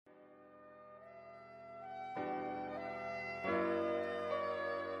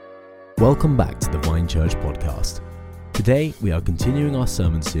Welcome back to the Vine Church podcast. Today, we are continuing our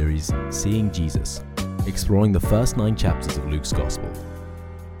sermon series, Seeing Jesus, exploring the first 9 chapters of Luke's Gospel.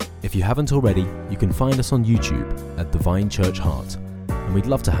 If you haven't already, you can find us on YouTube at the Vine Church Heart, and we'd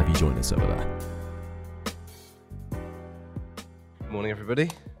love to have you join us over there. Good morning, everybody.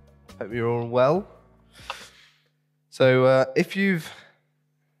 Hope you're all well. So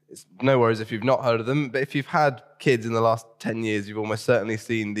it's no worries if you've not heard of them, but if you've had kids in the last 10 years, you've almost certainly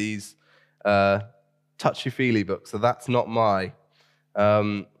seen these touchy-feely books. So that's not my.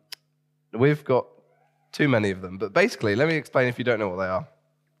 We've got too many of them. But basically, let me explain if you don't know what they are.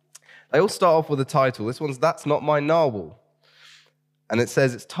 They all start off with a title. This one's That's Not My Narwhal. And it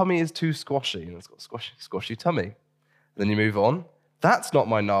says its tummy is too squashy. And it's got squashy tummy. And then you move on. That's not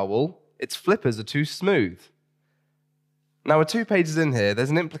my narwhal. Its flippers are too smooth. Now, with 2 pages in here,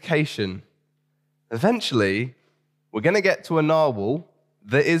 there's an implication. Eventually, we're going to get to a narwhal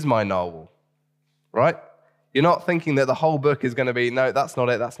that is my narwhal, right? You're not thinking that the whole book is going to be, no, that's not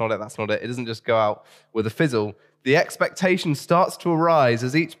it, that's not it, that's not it. It doesn't just go out with a fizzle. The expectation starts to arise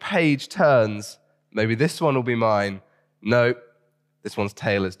as each page turns. Maybe this one will be mine. No, this one's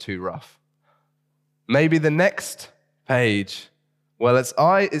tail is too rough. Maybe the next page, well,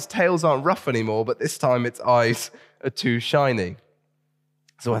 its tails aren't rough anymore, but this time its eyes are too shiny.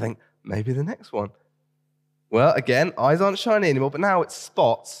 So I think, maybe the next one. Well, again, eyes aren't shiny anymore, but now its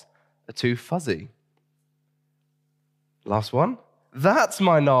spots are too fuzzy. Last one. That's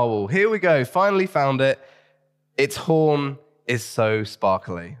my narwhal. Here we go. Finally found it. Its horn is so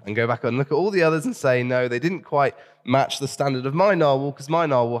sparkly. And go back and look at all the others and say, no, they didn't quite match the standard of my narwhal because my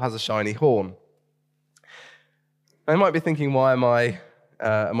narwhal has a shiny horn. Now, you might be thinking, why am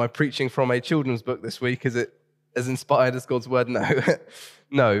I preaching from a children's book this week? Is it as inspired as God's word? No.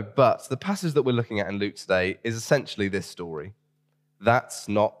 No, but the passage that we're looking at in Luke today is essentially this story. That's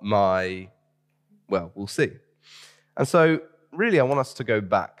not my, well, we'll see. And so, really, I want us to go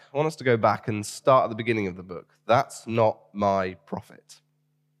back. I want us to go back and start at the beginning of the book. That's not my prophet.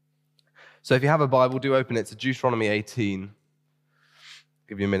 So if you have a Bible, do open it to Deuteronomy 18. I'll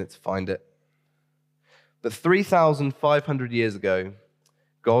give you a minute to find it. But 3,500 years ago,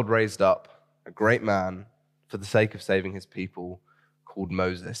 God raised up a great man for the sake of saving his people, called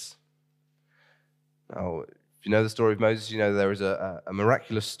Moses. Now, if you know the story of Moses, you know there is a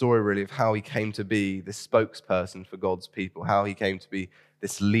miraculous story, really, of how he came to be this spokesperson for God's people, how he came to be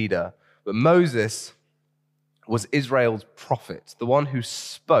this leader. But Moses was Israel's prophet, the one who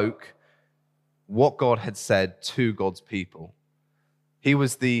spoke what God had said to God's people. He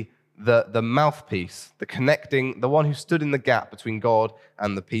was the mouthpiece, the one who stood in the gap between God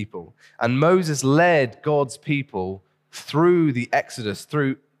and the people. And Moses led God's people through the Exodus,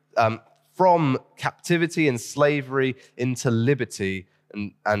 from captivity and slavery into liberty,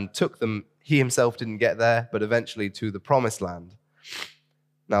 and took them. He himself didn't get there, but eventually to the promised land.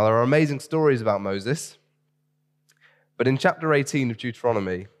 Now, there are amazing stories about Moses, but in chapter 18 of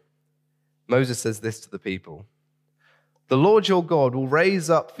Deuteronomy, Moses says this to the people: "The Lord your God will raise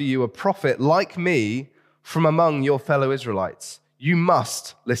up for you a prophet like me from among your fellow Israelites. You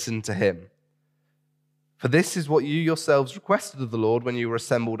must listen to him. For this is what you yourselves requested of the Lord when you were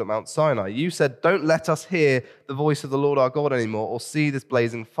assembled at Mount Sinai. You said, 'Don't let us hear the voice of the Lord our God anymore, or see this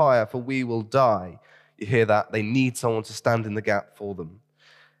blazing fire, for we will die.'" You hear that? They need someone to stand in the gap for them.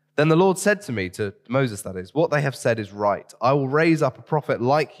 "Then the Lord said to me," to Moses that is, "'What they have said is right. I will raise up a prophet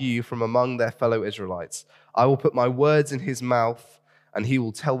like you from among their fellow Israelites. I will put my words in his mouth, and he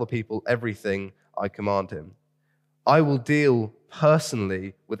will tell the people everything I command him. I will deal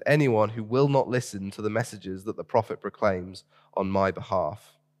personally with anyone who will not listen to the messages that the prophet proclaims on my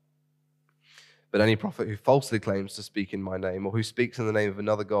behalf. But any prophet who falsely claims to speak in my name, or who speaks in the name of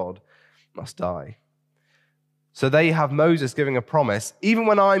another god, must die.'" So there you have Moses giving a promise. Even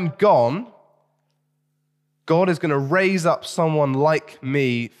when I'm gone, God is going to raise up someone like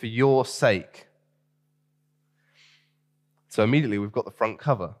me for your sake. So immediately we've got the front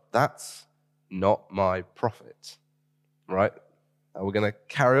cover. That's not my prophet, right? Now we're going to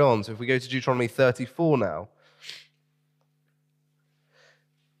carry on. So if we go to Deuteronomy 34 now.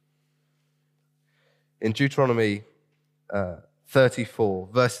 In Deuteronomy 34,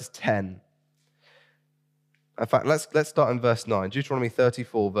 verses 10. In fact, let's start in verse 9. Deuteronomy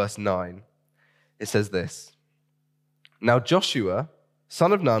 34, verse 9. It says this: "Now Joshua,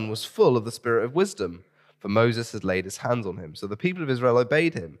 son of Nun, was full of the spirit of wisdom, for Moses had laid his hands on him. So the people of Israel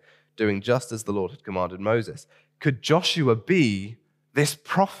obeyed him, doing just as the Lord had commanded Moses." Could Joshua be this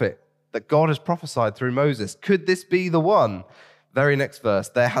prophet that God has prophesied through Moses? Could this be the one? Very next verse: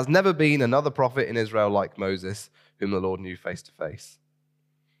 "There has never been another prophet in Israel like Moses, whom the Lord knew face to face."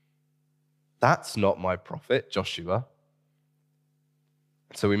 That's not my prophet, Joshua.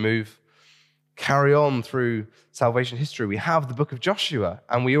 So we carry on through salvation history. We have the book of Joshua,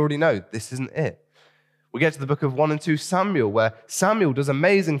 and we already know this isn't it. We get to the book of 1 and 2 Samuel, where Samuel does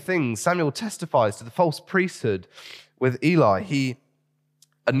amazing things. Samuel testifies to the false priesthood with Eli. He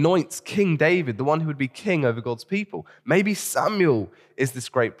anoints King David, the one who would be king over God's people. Maybe Samuel is this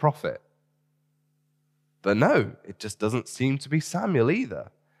great prophet. But no, it just doesn't seem to be Samuel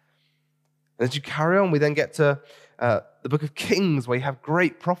either. And as you carry on, we then get to the book of Kings, where you have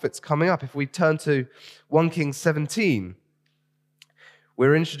great prophets coming up. If we turn to 1 Kings 17,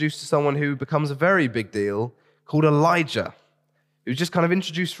 we're introduced to someone who becomes a very big deal called Elijah, who's just kind of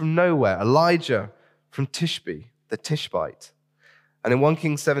introduced from nowhere. Elijah from Tishbe, the Tishbite. And in 1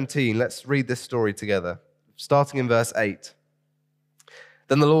 Kings 17, let's read this story together, starting in verse 8.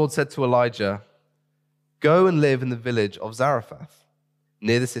 Then the Lord said to Elijah, "Go and live in the village of Zarephath,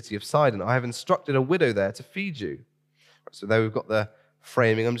 near the city of Sidon. I have instructed a widow there to feed you." So there we've got the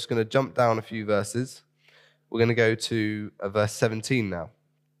framing. I'm just going to jump down a few verses. We're going to go to verse 17 now.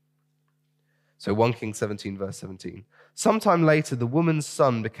 So 1 Kings 17, verse 17. Sometime later, the woman's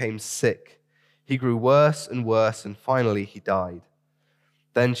son became sick. He grew worse, and finally he died.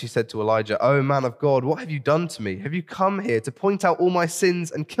 Then she said to Elijah, "Oh, man of God, what have you done to me? Have you come here to point out all my sins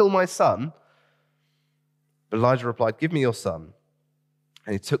and kill my son?" But Elijah replied, "Give me your son."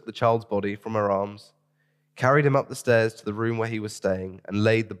 And he took the child's body from her arms, carried him up the stairs to the room where he was staying, and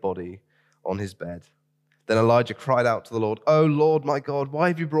laid the body on his bed. Then Elijah cried out to the Lord, "Oh, Lord, my God, why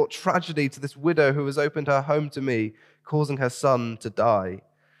have you brought tragedy to this widow who has opened her home to me, causing her son to die?"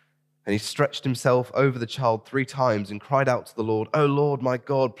 And he stretched himself over the child 3 times and cried out to the Lord, "Oh, Lord, my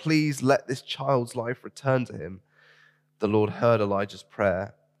God, please let this child's life return to him." The Lord heard Elijah's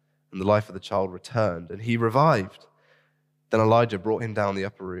prayer, and the life of the child returned, and he revived. Then Elijah brought him down from the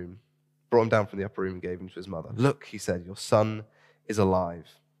upper room and gave him to his mother. "Look," he said, "your son is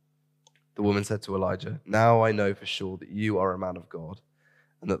alive." The woman said to Elijah, "Now I know for sure that you are a man of God,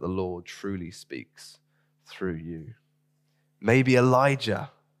 and that the Lord truly speaks through you." Maybe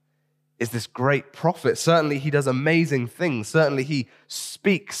Elijah is this great prophet. Certainly he does amazing things. Certainly he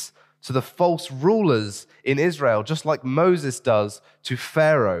speaks to the false rulers in Israel, just like Moses does to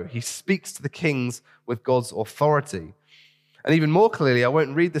Pharaoh. He speaks to the kings with God's authority. And even more clearly, I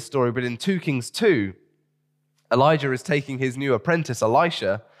won't read this story, but in 2 Kings 2, Elijah is taking his new apprentice,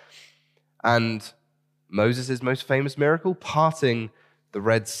 Elisha, and Moses' most famous miracle, parting the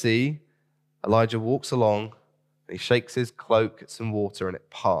Red Sea. Elijah walks along, and he shakes his cloak at some water, and it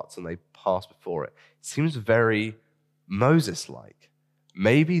parts, and they pass before it. It seems very Moses-like.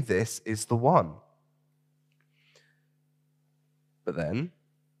 Maybe this is the one. But then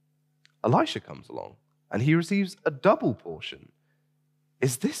Elisha comes along, and he receives a double portion.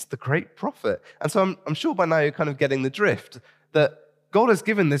 Is this the great prophet? And so I'm sure by now you're kind of getting the drift, that God has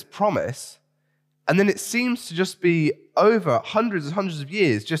given this promise, and then it seems to just be over hundreds and hundreds of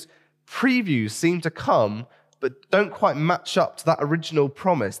years, just previews seem to come, but don't quite match up to that original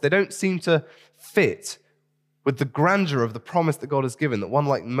promise. They don't seem to fit with the grandeur of the promise that God has given, that one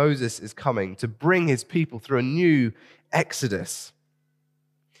like Moses is coming to bring his people through a new exodus.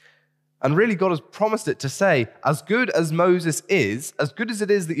 And really, God has promised it to say, as good as Moses is, as good as it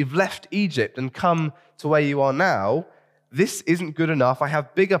is that you've left Egypt and come to where you are now, this isn't good enough. I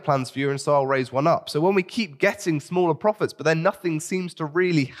have bigger plans for you, and so I'll raise one up. So when we keep getting smaller prophets, but then nothing seems to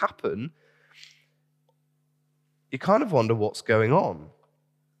really happen, you kind of wonder what's going on.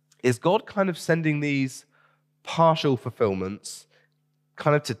 Is God kind of sending these partial fulfillments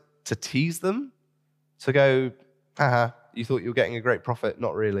kind of to tease them? To go, haha, you thought you were getting a great prophet,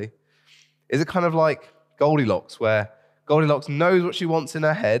 not really. Is it kind of like Goldilocks, where Goldilocks knows what she wants in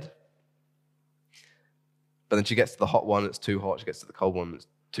her head, but then she gets to the hot one, it's too hot, she gets to the cold one, it's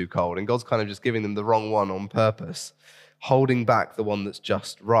too cold, and God's kind of just giving them the wrong one on purpose, holding back the one that's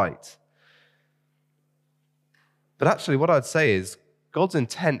just right. But actually what I'd say is God's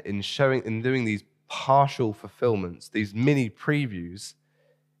intent in doing these partial fulfillments, these mini previews,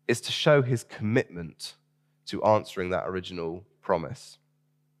 is to show his commitment to answering that original promise.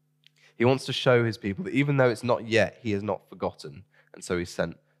 He wants to show his people that even though it's not yet, he has not forgotten, and so he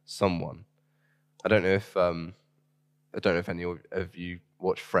sent someone. I don't know if any of you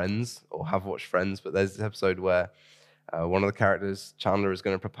watch Friends or have watched Friends, but there's this episode where one of the characters, Chandler, is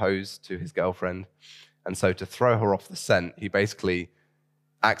going to propose to his girlfriend, and so to throw her off the scent, he basically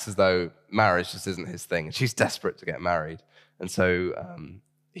acts as though marriage just isn't his thing, and she's desperate to get married, and so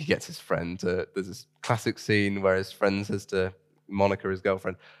he gets his friend to. There's this classic scene where his friend says to Monica, his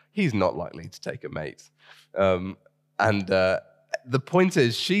girlfriend, he's not likely to take a mate. And the point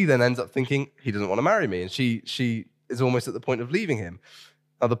is, she then ends up thinking he doesn't want to marry me, and she is almost at the point of leaving him.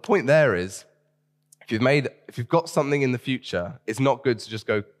 Now, the point there is, if you've got something in the future, it's not good to just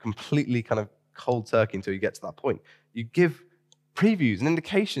go completely kind of cold turkey until you get to that point. You give previews and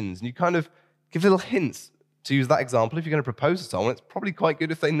indications, and you kind of give little hints. To use that example, if you're going to propose to someone, it's probably quite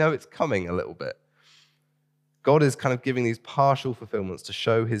good if they know it's coming a little bit. God is kind of giving these partial fulfillments to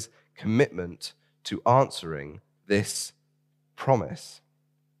show his commitment to answering this promise.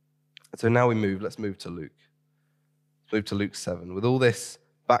 And so now let's move to Luke. Let's move to Luke 7. With all this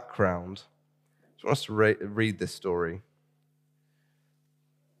background, I just want us to read this story.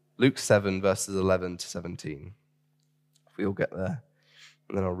 Luke 7, verses 11 to 17. If we all get there,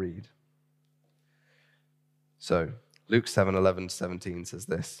 and then I'll read. So, Luke 7, 11 to 17 says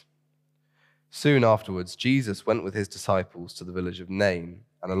this. Soon afterwards, Jesus went with his disciples to the village of Nain,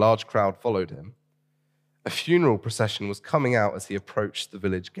 and a large crowd followed him. A funeral procession was coming out as he approached the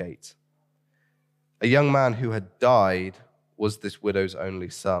village gate. A young man who had died was this widow's only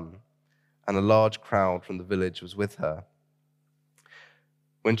son, and a large crowd from the village was with her.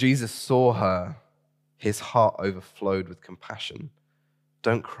 When Jesus saw her, his heart overflowed with compassion.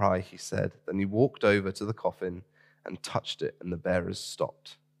 "Don't cry," he said. Then he walked over to the coffin and touched it, and the bearers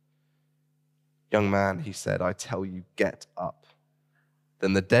stopped. "Young man," he said, "I tell you, get up."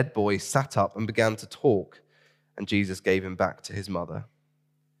 Then the dead boy sat up and began to talk, and Jesus gave him back to his mother.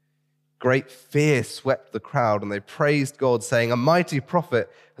 Great fear swept the crowd, and they praised God, saying, "A mighty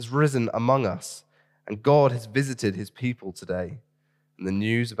prophet has risen among us, and God has visited his people today." And the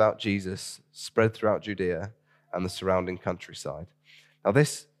news about Jesus spread throughout Judea and the surrounding countryside. Now,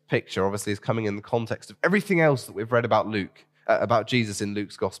 this picture obviously is coming in the context of everything else that we've read about Jesus in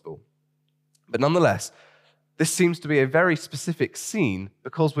Luke's gospel. But nonetheless, this seems to be a very specific scene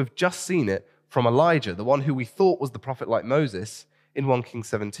because we've just seen it from Elijah, the one who we thought was the prophet like Moses in 1 Kings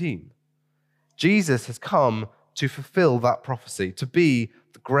 17. Jesus has come to fulfill that prophecy, to be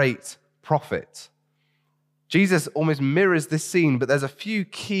the great prophet. Jesus almost mirrors this scene, but there's a few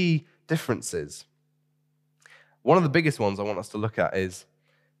key differences. One of the biggest ones I want us to look at is,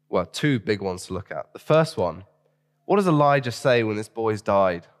 well, two big ones to look at. The first one, what does Elijah say when this boy's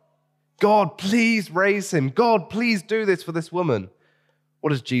died? "God, please raise him. God, please do this for this woman." What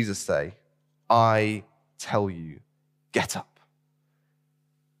does Jesus say? "I tell you, get up."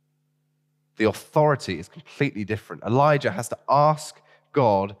 The authority is completely different. Elijah has to ask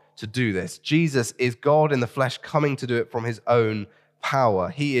God to do this. Jesus is God in the flesh coming to do it from his own power.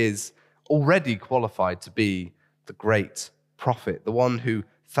 He is already qualified to be the great prophet, the one who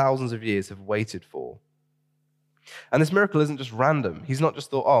thousands of years have waited for. And this miracle isn't just random. He's not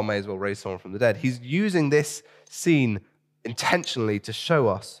just thought, oh, may as well raise someone from the dead. He's using this scene intentionally to show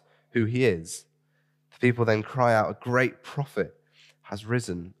us who he is. The people then cry out, "A great prophet has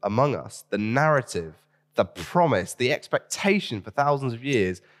risen among us." The narrative, the promise, the expectation for thousands of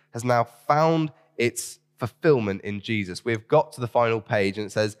years has now found its fulfillment in Jesus. We've got to the final page and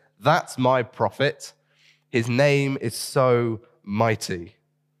it says, "That's my prophet. His name is so mighty."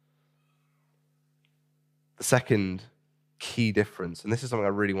 The second key difference, and this is something I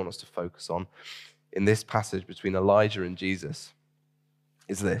really want us to focus on in this passage between Elijah and Jesus,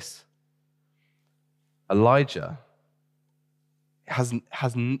 is this. Elijah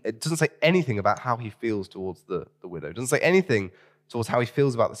it doesn't say anything about how he feels towards the widow. It doesn't say anything towards how he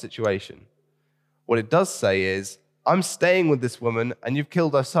feels about the situation. What it does say is, "I'm staying with this woman and you've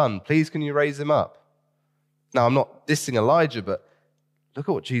killed her son. Please, can you raise him up?" Now, I'm not dissing Elijah, but look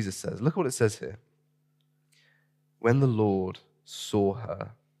at what Jesus says. Look at what it says here. When the Lord saw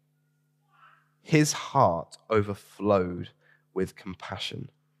her, his heart overflowed with compassion.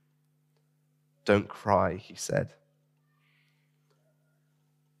 "Don't cry," he said.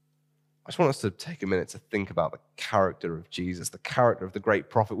 I just want us to take a minute to think about the character of Jesus, the character of the great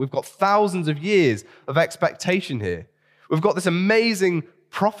prophet. We've got thousands of years of expectation here. We've got this amazing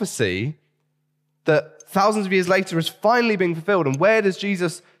prophecy that thousands of years later is finally being fulfilled. And where does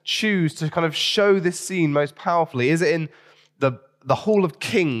Jesus choose to kind of show this scene most powerfully? Is it in the Hall of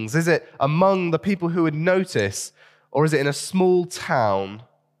Kings? Is it among the people who would notice? Or is it in a small town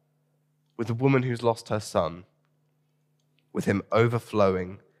with a woman who's lost her son, with him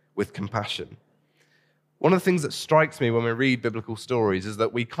overflowing with compassion? One of the things that strikes me when we read biblical stories is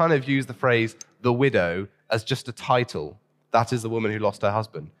that we kind of use the phrase "the widow" as just a title. That is the woman who lost her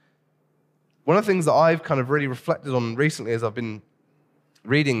husband. One of the things that I've kind of really reflected on recently as I've been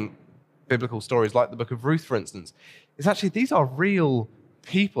reading biblical stories like the book of Ruth, for instance, is actually these are real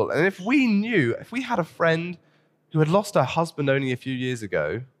people. And if we had a friend who had lost her husband only a few years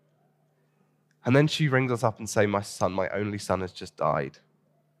ago, And then she rings us up and say, my only son has just died.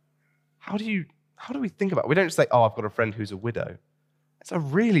 How do we think about it? We don't just say, oh, I've got a friend who's a widow. It's a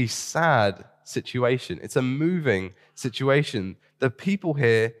really sad situation. It's a moving situation. The people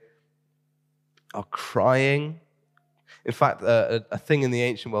here are crying. In fact, a thing in the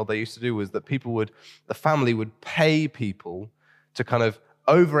ancient world they used to do was that the family would pay people to kind of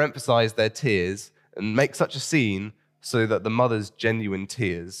overemphasize their tears and make such a scene so that the mother's genuine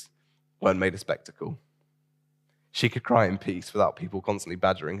tears weren't made a spectacle. She could cry in peace without people constantly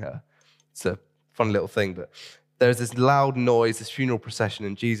badgering her. It's a fun little thing, but there's this loud noise, this funeral procession,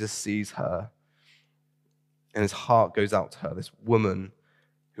 and Jesus sees her, and his heart goes out to her, this woman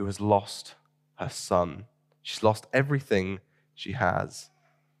who has lost her son. She's lost everything she has.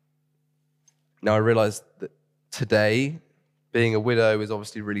 Now, I realize that today, being a widow is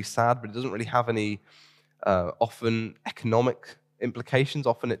obviously really sad, but it doesn't really have any often economic implications.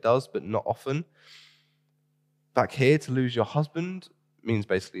 Often it does, but not often. Back here, to lose your husband means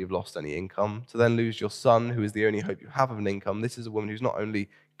basically you've lost any income. To then lose your son, who is the only hope you have of an income, this is a woman who's not only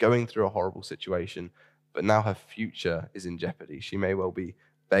going through a horrible situation, but now her future is in jeopardy. She may well be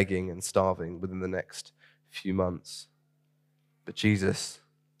begging and starving within the next few months. But Jesus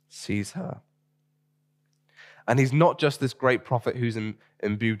sees her. And he's not just this great prophet who's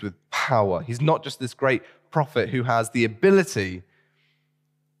imbued with power. He's not just this great prophet who has the ability,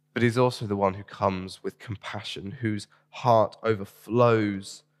 but he's also the one who comes with compassion, whose heart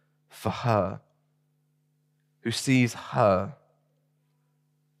overflows for her, who sees her.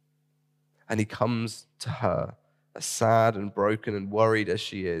 And he comes to her, as sad and broken and worried as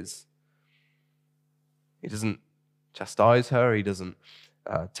she is. He doesn't chastise her. He doesn't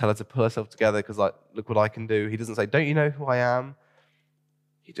tell her to pull herself together because, like, look what I can do. He doesn't say, don't you know who I am?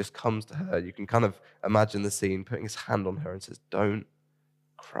 He just comes to her. You can kind of imagine the scene, putting his hand on her and says, don't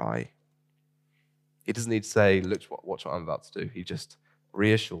cry. He doesn't need to say, look, watch what I'm about to do. He just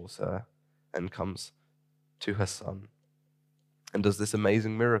reassures her and comes to her son and does this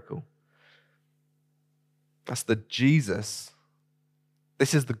amazing miracle. That's the Jesus.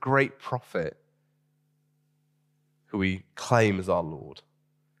 This is the great prophet who we claim as our Lord,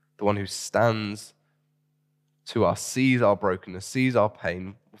 the one who stands to us, sees our brokenness, sees our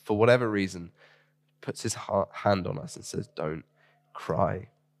pain, for whatever reason, puts his hand on us and says, don't cry.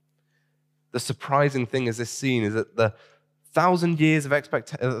 The surprising thing is this scene is that the thousands of years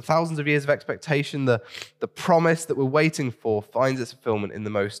of expectation, the promise that we're waiting for finds its fulfillment in the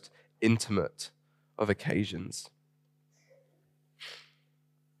most intimate of occasions.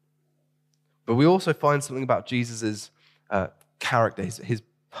 But we also find something about Jesus' character, his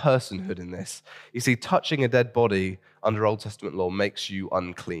personhood in this. You see, touching a dead body under Old Testament law makes you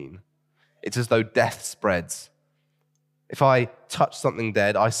unclean. It's as though death spreads. If I touch something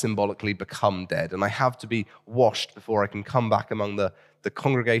dead, I symbolically become dead, and I have to be washed before I can come back among the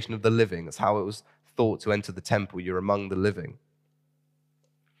congregation of the living. That's how it was thought to enter the temple. You're among the living.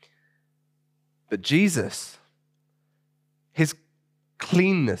 But Jesus, his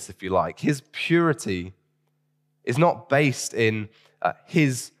cleanness, if you like, his purity is not based in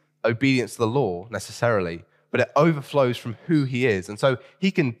his obedience to the law necessarily, but it overflows from who he is. And so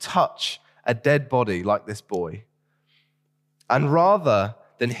he can touch a dead body like this boy. And rather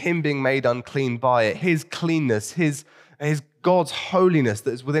than him being made unclean by it, his cleanness, his God's holiness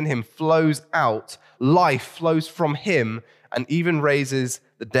that is within him flows out. Life flows from him and even raises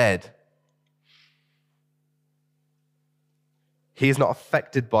the dead. He is not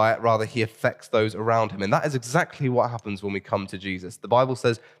affected by it, rather he affects those around him. And that is exactly what happens when we come to Jesus. The Bible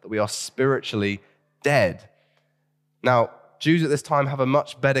says that we are spiritually dead. Now, Jews at this time have a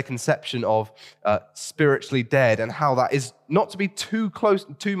much better conception of spiritually dead and how that is not to be too close,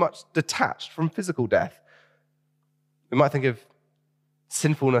 too much detached from physical death. We might think of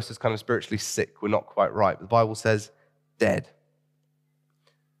sinfulness as kind of spiritually sick. We're not quite right. But the Bible says dead.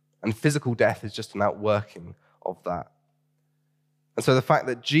 And physical death is just an outworking of that. And so the fact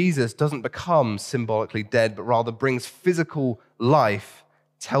that Jesus doesn't become symbolically dead, but rather brings physical life,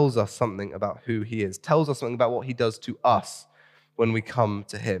 tells us something about who he is, tells us something about what he does to us when we come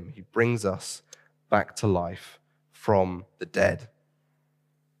to him. He brings us back to life from the dead.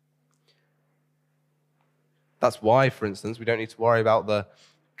 That's why, for instance, we don't need to worry about the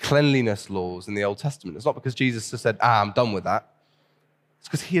cleanliness laws in the Old Testament. It's not because Jesus has said, I'm done with that. It's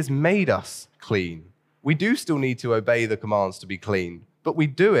because he has made us clean. We do still need to obey the commands to be clean, but we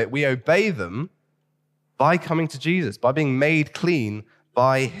do it, we obey them by coming to Jesus, by being made clean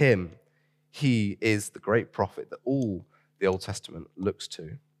by him. He is the great prophet that all the Old Testament looks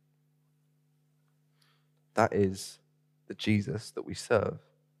to. That is the Jesus that we serve.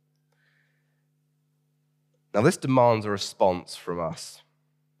 Now, this demands a response from us.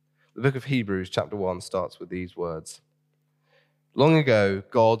 The book of Hebrews, chapter 1, starts with these words. Long ago,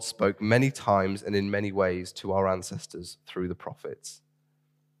 God spoke many times and in many ways to our ancestors through the prophets.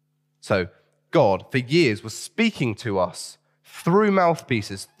 So, God, for years, was speaking to us through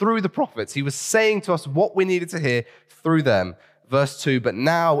mouthpieces, through the prophets. He was saying to us what we needed to hear through them. Verse 2, but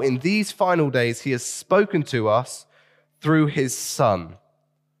now in these final days, he has spoken to us through his Son.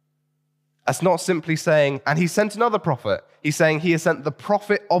 That's not simply saying, and he sent another prophet. He's saying he has sent the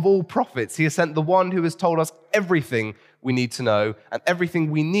prophet of all prophets. He has sent the one who has told us everything we need to know, and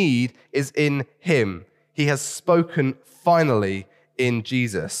everything we need is in him. He has spoken finally in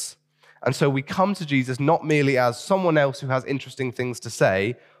Jesus. And so we come to Jesus not merely as someone else who has interesting things to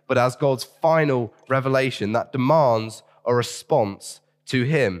say, but as God's final revelation that demands a response to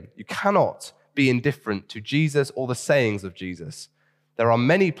him. You cannot be indifferent to Jesus or the sayings of Jesus. There are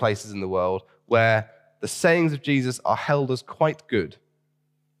many places in the world where the sayings of Jesus are held as quite good,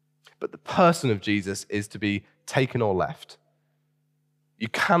 but the person of Jesus is to be taken or left. You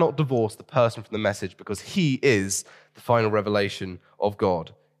cannot divorce the person from the message because he is the final revelation of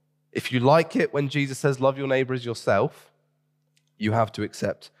God. If you like it when Jesus says, love your neighbor as yourself, you have to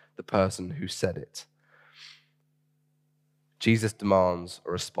accept the person who said it. Jesus demands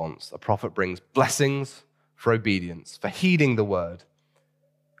a response. A prophet brings blessings for obedience, for heeding the word,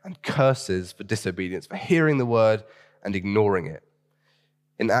 and curses for disobedience, for hearing the word and ignoring it.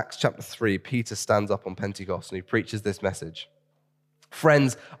 In Acts chapter 3, Peter stands up on Pentecost and he preaches this message.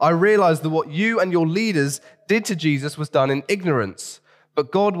 Friends, I realize that what you and your leaders did to Jesus was done in ignorance,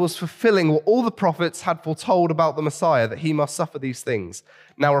 but God was fulfilling what all the prophets had foretold about the Messiah, that he must suffer these things.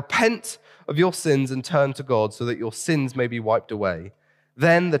 Now repent of your sins and turn to God so that your sins may be wiped away.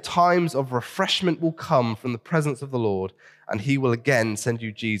 Then the times of refreshment will come from the presence of the Lord, and he will again send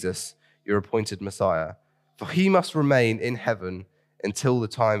you Jesus, your appointed Messiah. For he must remain in heaven until the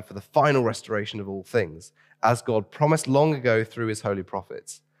time for the final restoration of all things, as God promised long ago through his holy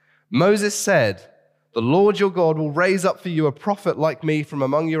prophets. Moses said, the Lord your God will raise up for you a prophet like me from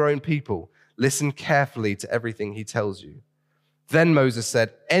among your own people. Listen carefully to everything he tells you. Then Moses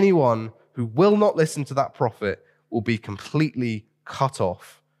said, anyone who will not listen to that prophet will be completely cut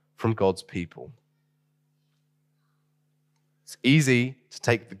off from God's people. It's easy to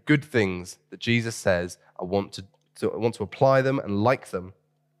take the good things that Jesus says, I want to apply them and like them.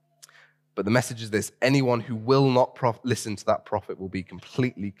 But the message is this: anyone who will not listen to that prophet will be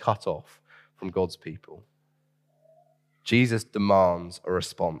completely cut off from God's people. Jesus demands a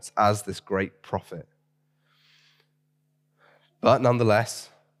response as this great prophet. But nonetheless,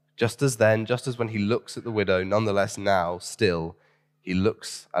 just as then, just as when he looks at the widow, nonetheless now, still, he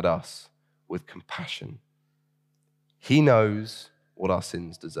looks at us with compassion. He knows what our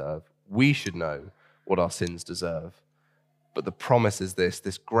sins deserve. We should know what our sins deserve. But the promise is this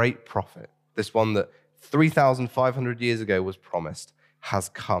great prophet, this one that 3,500 years ago was promised, has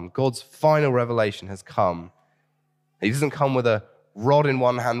come. God's final revelation has come. He doesn't come with a rod in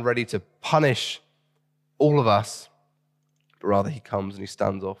one hand ready to punish all of us, but rather he comes and he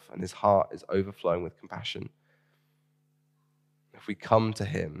stands off and his heart is overflowing with compassion. If we come to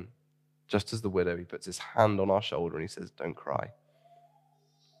him, just as the widow, he puts his hand on our shoulder and he says, don't cry.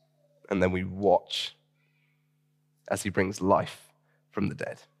 And then we watch as he brings life from the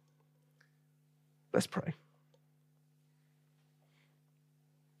dead. Let's pray.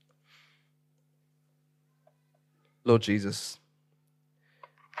 Lord Jesus,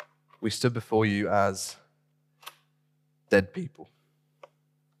 we stood before you as dead people.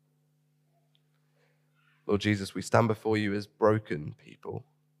 Lord Jesus, we stand before you as broken people.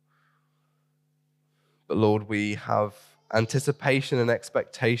 But Lord, we have anticipation and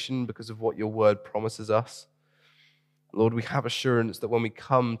expectation because of what your word promises us. Lord, we have assurance that when we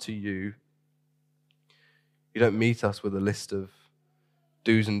come to you, you don't meet us with a list of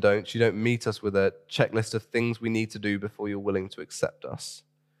do's and don'ts. You don't meet us with a checklist of things we need to do before you're willing to accept us.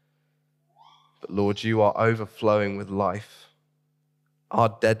 But Lord, you are overflowing with life.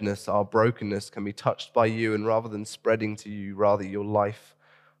 Our deadness, our brokenness can be touched by you, and rather than spreading to you, rather your life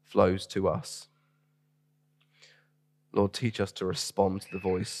flows to us. Lord, teach us to respond to the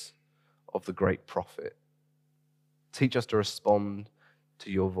voice of the great prophet. Teach us to respond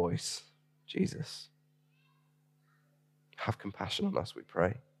to your voice, Jesus. Have compassion on us, we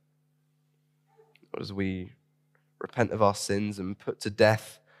pray. Lord, as we repent of our sins and put to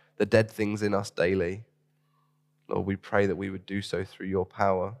death the dead things in us daily, Lord, we pray that we would do so through your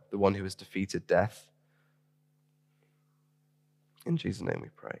power, the one who has defeated death. In Jesus' name we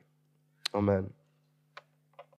pray. Amen.